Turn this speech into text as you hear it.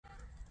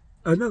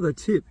Another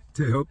tip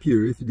to help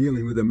you if you're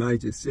dealing with a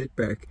major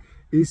setback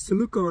is to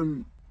look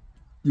on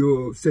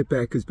your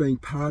setback as being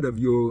part of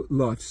your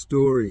life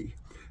story.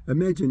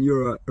 Imagine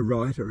you're a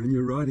writer and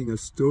you're writing a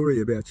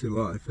story about your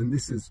life, and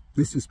this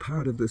is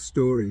part of the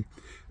story.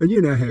 And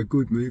you know how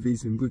good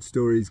movies and good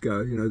stories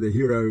go. You know, the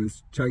hero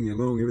is chugging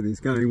along, everything's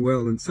going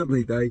well, and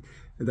suddenly they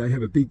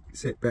have a big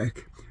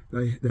setback.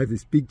 They have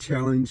this big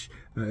challenge,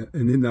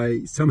 and then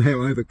they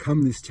somehow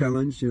overcome this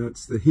challenge. You know,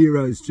 it's the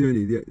hero's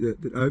journey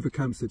that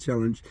overcomes the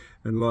challenge,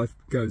 and life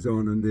goes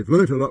on. And they've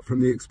learnt a lot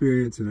from the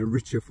experience and are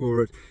richer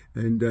for it,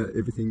 and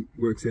everything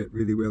works out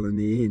really well in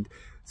the end.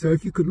 So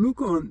if you could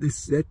look on this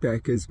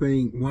setback as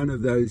being one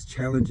of those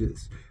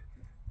challenges,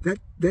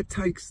 that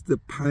takes the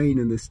pain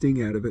and the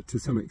sting out of it to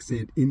some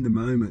extent in the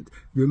moment.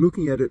 You're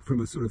looking at it from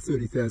a sort of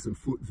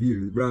 30,000-foot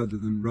view rather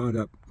than right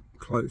up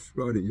close,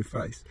 right in your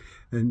face.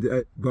 And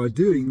by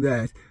doing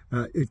that,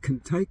 it can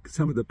take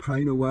some of the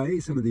pain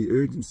away, some of the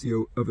urgency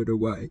of it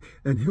away,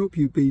 and help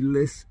you be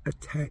less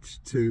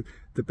attached to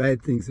the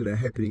bad things that are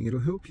happening.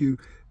 It'll help you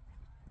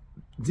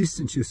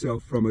distance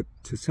yourself from it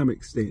to some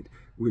extent,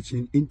 which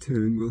in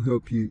turn will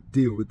help you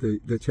deal with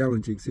the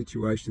challenging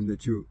situation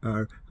that you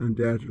are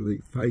undoubtedly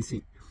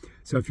facing.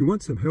 So if you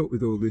want some help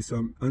with all this,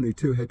 I'm only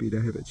too happy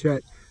to have a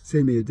chat.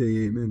 Send me a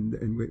DM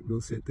and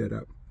we'll set that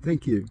up.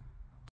 Thank you.